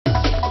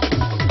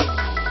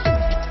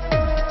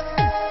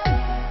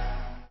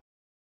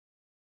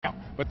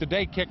But the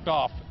day kicked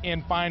off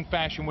in fine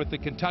fashion with the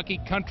Kentucky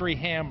Country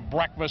Ham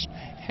Breakfast,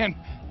 and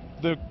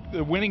the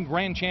winning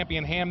grand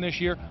champion ham this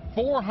year,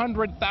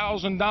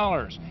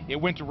 $400,000. It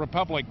went to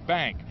Republic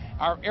Bank.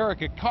 Our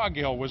Erica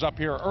Coghill was up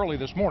here early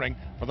this morning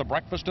for the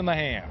breakfast and the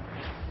ham.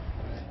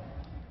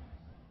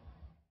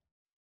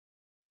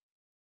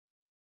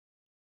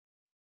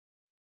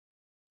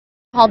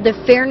 Called the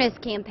Fairness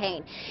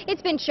Campaign.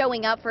 It's been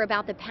showing up for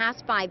about the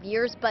past 5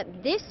 years, but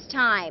this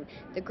time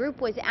the group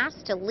was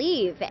asked to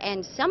leave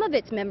and some of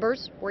its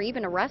members were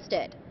even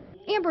arrested.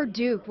 Amber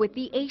Duke with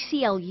the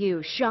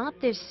ACLU shot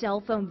this cell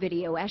phone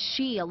video as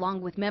she,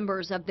 along with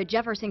members of the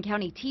Jefferson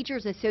County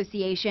Teachers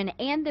Association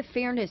and the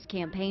Fairness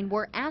Campaign,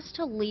 were asked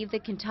to leave the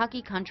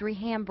Kentucky Country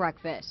Ham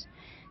Breakfast.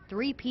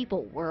 3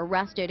 people were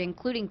arrested,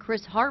 including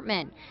Chris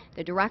Hartman,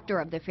 the director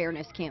of the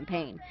Fairness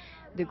Campaign.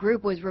 The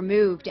group was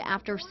removed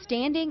after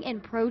standing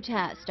in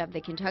protest of the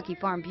Kentucky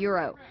Farm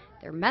Bureau,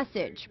 their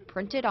message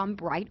printed on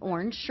bright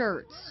orange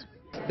shirts.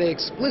 They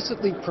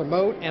explicitly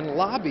promote and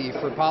lobby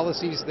for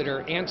policies that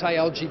are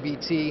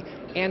anti-LGBT,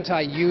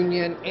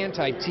 anti-union,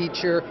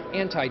 anti-teacher,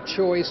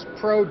 anti-choice,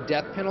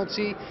 pro-death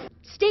penalty.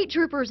 State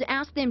troopers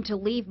asked them to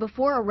leave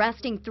before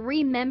arresting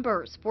 3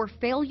 members for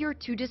failure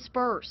to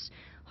disperse.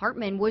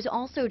 Hartman was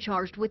also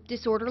charged with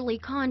disorderly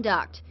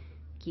conduct.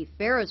 Keith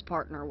Farah's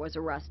partner was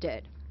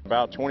arrested.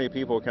 About 20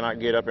 people cannot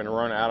get up and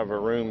run out of a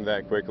room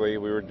that quickly.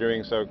 We were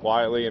doing so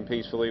quietly and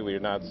peacefully. We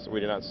did not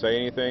say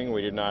anything.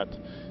 We did not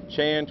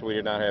chant. We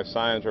did not have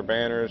signs or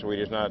banners. We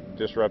did not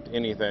disrupt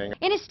anything.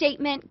 In a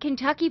statement,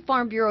 Kentucky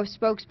Farm Bureau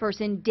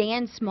spokesperson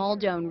Dan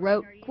Smaldone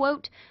wrote,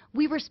 quote,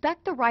 "We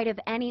respect the right of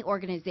any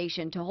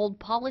organization to hold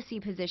policy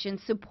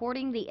positions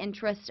supporting the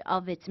interests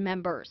of its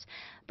members,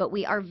 but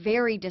we are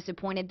very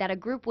disappointed that a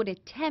group would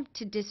attempt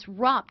to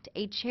disrupt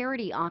a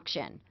charity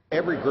auction."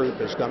 Every group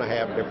is going to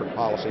have different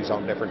policies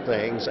on different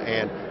things,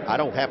 and I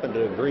don't happen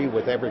to agree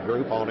with every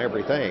group on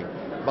everything.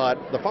 But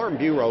the Farm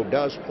Bureau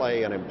does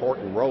play an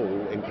important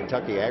role in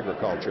Kentucky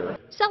agriculture.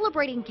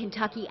 Celebrating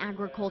Kentucky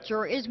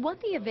agriculture is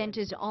what the event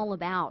is all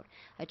about,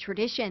 a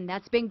tradition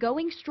that's been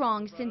going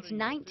strong since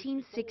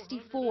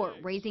 1964,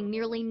 raising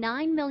nearly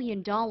 $9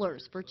 million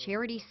for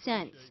charity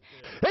cents.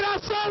 And I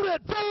sold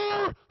it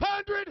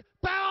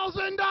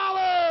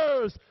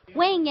 $400,000!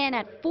 Weighing in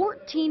at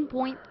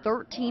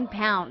 14.13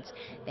 pounds,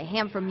 the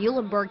ham from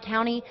Muhlenberg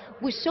County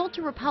was sold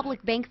to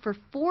Republic Bank for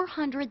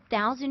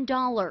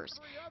 $400,000.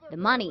 The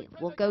money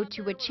will go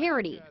to a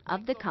charity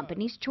of the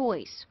company's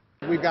choice.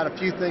 We've got a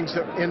few things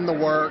in the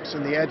works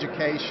in the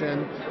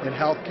education and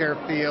healthcare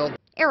field.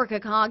 Erica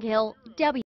Coghill,